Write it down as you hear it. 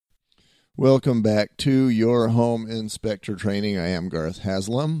Welcome back to your home inspector training. I am Garth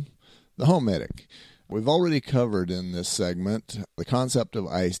Haslam, the home medic. We've already covered in this segment the concept of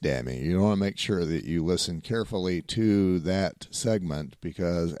ice damming. You want to make sure that you listen carefully to that segment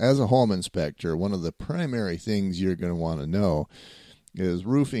because as a home inspector, one of the primary things you're going to want to know is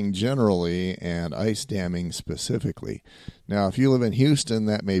roofing generally and ice damming specifically. Now, if you live in Houston,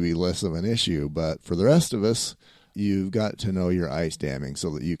 that may be less of an issue, but for the rest of us, you've got to know your ice damming so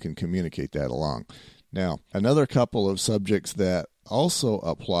that you can communicate that along. Now, another couple of subjects that also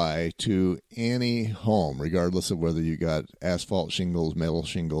apply to any home, regardless of whether you got asphalt shingles, metal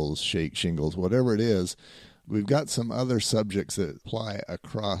shingles, shake shingles, whatever it is, we've got some other subjects that apply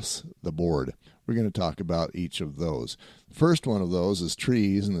across the board. We're going to talk about each of those. The first one of those is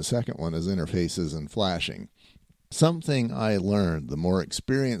trees, and the second one is interfaces and flashing. Something I learned, the more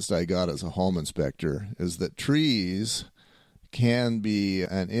experienced I got as a home inspector, is that trees can be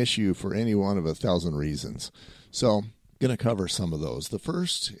an issue for any one of 1,000 reasons. So I'm going to cover some of those. The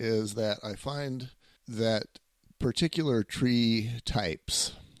first is that I find that particular tree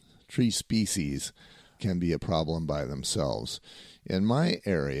types, tree species, can be a problem by themselves. In my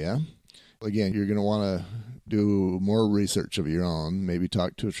area, again, you're going to want to do more research of your own, maybe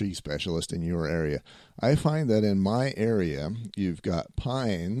talk to a tree specialist in your area. I find that in my area, you've got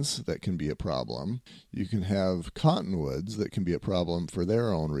pines that can be a problem. You can have cottonwoods that can be a problem for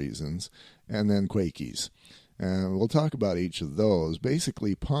their own reasons, and then quakies. And we'll talk about each of those.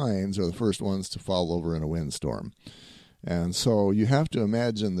 Basically, pines are the first ones to fall over in a windstorm. And so you have to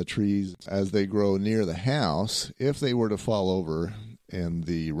imagine the trees as they grow near the house. If they were to fall over in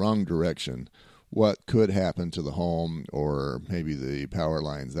the wrong direction, what could happen to the home or maybe the power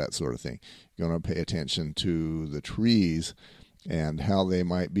lines, that sort of thing. You're going to pay attention to the trees and how they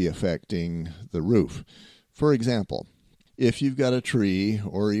might be affecting the roof. For example, if you've got a tree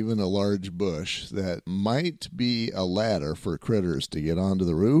or even a large bush that might be a ladder for critters to get onto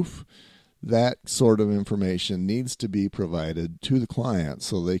the roof, that sort of information needs to be provided to the client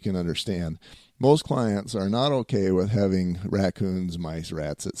so they can understand. Most clients are not okay with having raccoons, mice,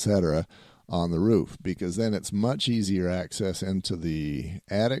 rats, etc. on the roof because then it's much easier access into the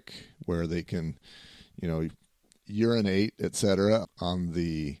attic where they can, urinate, etc. on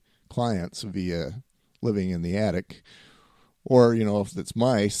the clients via living in the attic. Or, if it's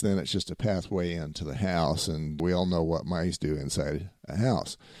mice, then it's just a pathway into the house, and we all know what mice do inside a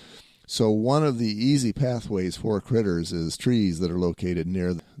house. So one of the easy pathways for critters is trees that are located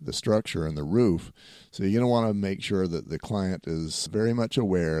near the structure and the roof. So you're going to want to make sure that the client is very much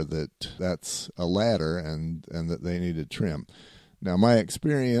aware that that's a ladder and that they need to trim. Now, my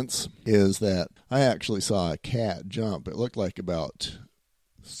experience is that I actually saw a cat jump. It looked like about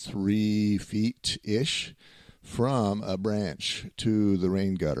 3 feet-ish from a branch to the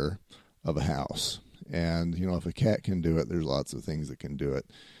rain gutter of a house. And, if a cat can do it, there's lots of things that can do it.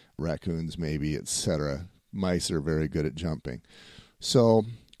 Raccoons maybe, etc. Mice are very good at jumping. So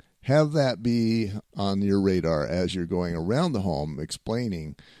have that be on your radar as you're going around the home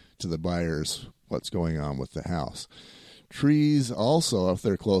explaining to the buyers what's going on with the house. Trees also, if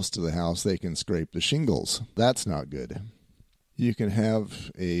they're close to the house, they can scrape the shingles. That's not good. You can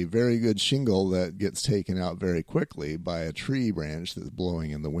have a very good shingle that gets taken out very quickly by a tree branch that's blowing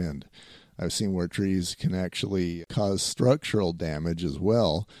in the wind. I've seen where trees can actually cause structural damage as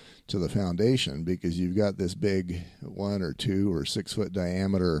well to the foundation because you've got this big 1 or 2 or 6 foot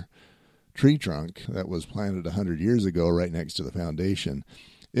diameter tree trunk that was planted 100 years ago right next to the foundation.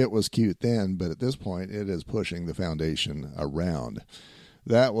 It was cute then, but at this point it is pushing the foundation around.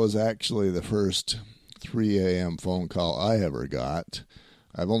 That was actually the first 3 a.m. phone call I ever got.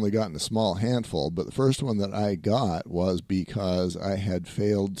 I've only gotten a small handful, but the first one that I got was because I had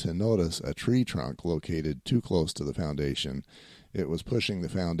failed to notice a tree trunk located too close to the foundation. It was pushing the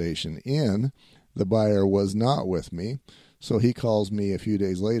foundation in. The buyer was not with me, so he calls me a few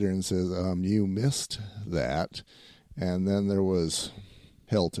days later and says, you missed that, and then there was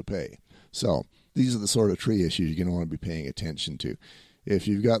hell to pay. So these are the sort of tree issues you're going to want to be paying attention to. If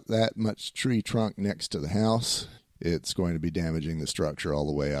you've got that much tree trunk next to the house, it's going to be damaging the structure all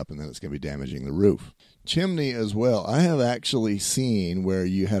the way up, and then it's going to be damaging the roof. Chimney as well. I have actually seen where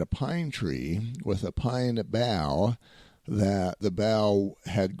you had a pine tree with a pine bough that the bough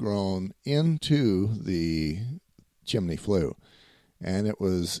had grown into the chimney flue. And it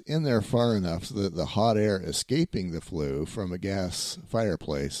was in there far enough that the hot air escaping the flue from a gas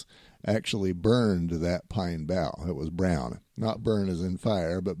fireplace actually burned that pine bough. It was brown. Not burn as in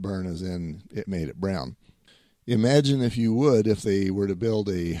fire, but burn as in it made it brown. Imagine, if you would, if they were to build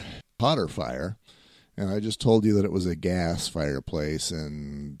a Potter fire, and I just told you that it was a gas fireplace,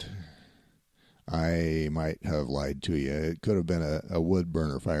 and I might have lied to you. It could have been a wood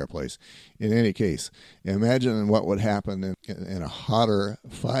burner fireplace. In any case, imagine what would happen in a hotter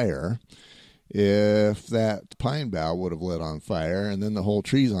fire if that pine bough would have lit on fire and then the whole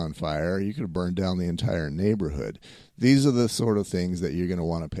tree's on fire. You could have burned down the entire neighborhood. These are the sort of things that you're going to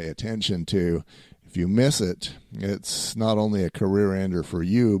want to pay attention to. If you miss it, it's not only a career ender for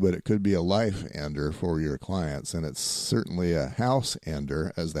you, but it could be a life ender for your clients. And it's certainly a house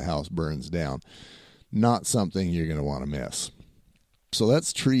ender as the house burns down. Not something you're going to want to miss. So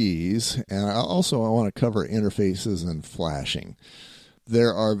that's trees. And I want to cover interfaces and flashing.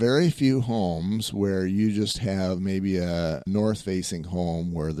 There are very few homes where you just have maybe a north-facing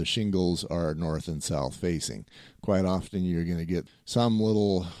home where the shingles are north and south-facing. Quite often you're going to get some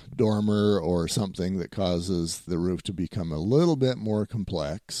little dormer or something that causes the roof to become a little bit more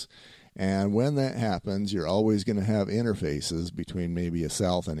complex. And when that happens, you're always going to have interfaces between maybe a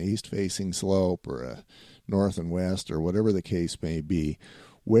south and east-facing slope or a north and west or whatever the case may be.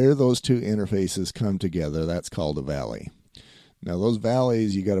 Where those two interfaces come together, that's called a valley. Now, those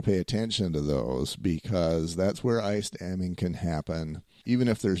valleys, you got to pay attention to those because that's where ice damming can happen. Even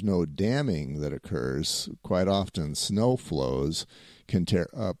if there's no damming that occurs, quite often snow flows can tear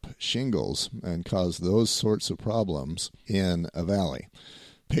up shingles and cause those sorts of problems in a valley.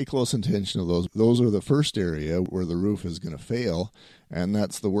 Pay close attention to those. Those are the first area where the roof is going to fail, and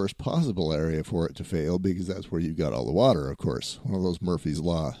that's the worst possible area for it to fail because that's where you've got all the water, of course. One of those Murphy's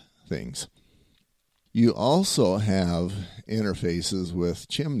Law things. You also have interfaces with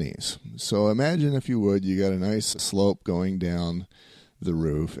chimneys. So imagine, if you would, you got a nice slope going down the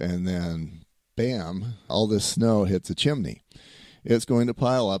roof, and then, bam, all this snow hits a chimney. It's going to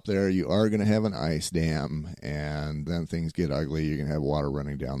pile up there. You are going to have an ice dam, and then things get ugly. You're going to have water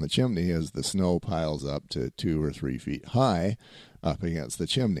running down the chimney as the snow piles up to 2 or 3 feet high up against the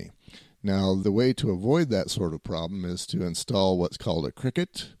chimney. Now, the way to avoid that sort of problem is to install what's called a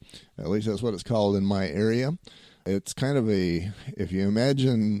cricket. At least that's what it's called in my area. It's kind of if you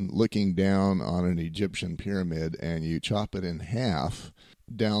imagine looking down on an Egyptian pyramid and you chop it in half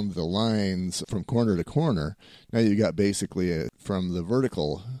down the lines from corner to corner, now you got basically, from the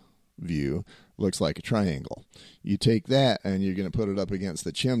vertical view, looks like a triangle. You take that and you're going to put it up against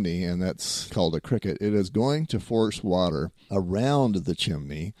the chimney, and that's called a cricket. It is going to force water around the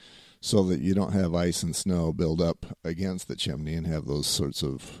chimney so that you don't have ice and snow build up against the chimney and have those sorts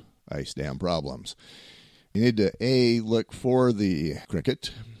of ice dam problems. You need to, A, look for the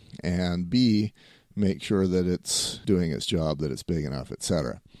cricket, and B, make sure that it's doing its job, that it's big enough,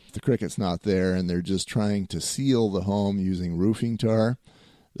 etc. If the cricket's not there and they're just trying to seal the home using roofing tar,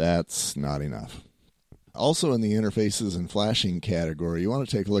 that's not enough. Also in the interfaces and flashing category, you want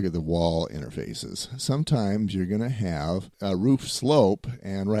to take a look at the wall interfaces. Sometimes you're going to have a roof slope,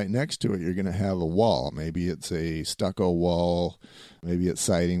 and right next to it you're going to have a wall. Maybe it's a stucco wall, maybe it's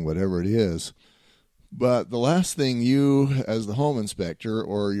siding, whatever it is. But the last thing you, as the home inspector,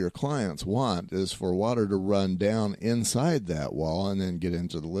 or your clients want is for water to run down inside that wall and then get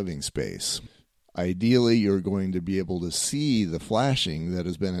into the living space. Ideally, you're going to be able to see the flashing that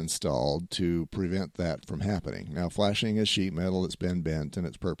has been installed to prevent that from happening. Now, flashing is sheet metal that's been bent, and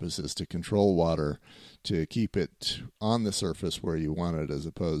its purpose is to control water, to keep it on the surface where you want it, as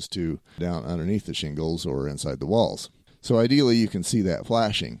opposed to down underneath the shingles or inside the walls. So ideally, you can see that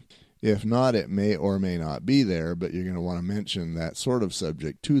flashing. If not, it may or may not be there, but you're going to want to mention that sort of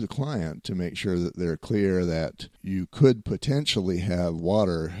subject to the client to make sure that they're clear that you could potentially have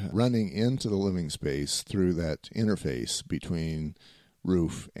water running into the living space through that interface between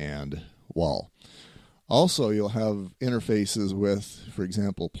roof and wall. Also, you'll have interfaces with, for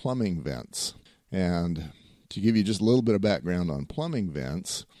example, plumbing vents. And to give you just a little bit of background on plumbing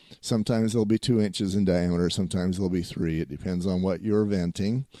vents, sometimes they'll be 2 inches in diameter, sometimes they'll be 3. It depends on what you're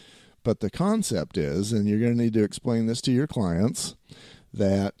venting. But the concept is, and you're going to need to explain this to your clients,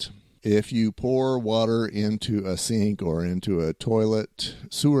 that if you pour water into a sink or into a toilet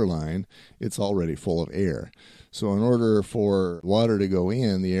sewer line, it's already full of air. So in order for water to go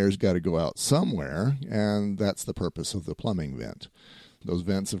in, the air's got to go out somewhere, and that's the purpose of the plumbing vent. Those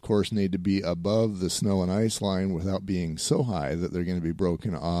vents, of course, need to be above the snow and ice line without being so high that they're going to be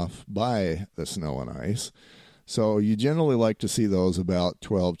broken off by the snow and ice. So you generally like to see those about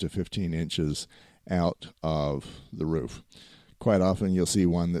 12 to 15 inches out of the roof. Quite often you'll see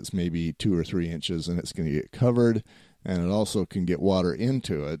one that's maybe 2 or 3 inches and it's going to get covered, and it also can get water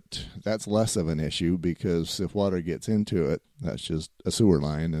into it. That's less of an issue because if water gets into it, that's just a sewer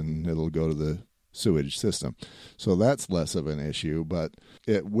line and it'll go to the sewage system. So that's less of an issue, but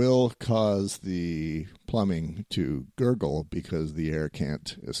it will cause the plumbing to gurgle because the air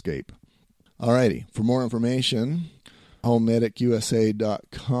can't escape. Alrighty, for more information,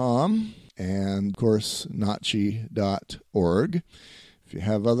 homemedicusa.com and, of course, nachi.org. If you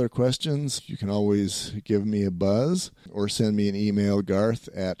have other questions, you can always give me a buzz or send me an email,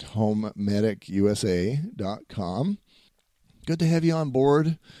 garth@homemedicusa.com. Good to have you on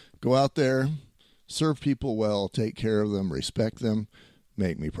board. Go out there, serve people well, take care of them, respect them,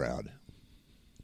 make me proud.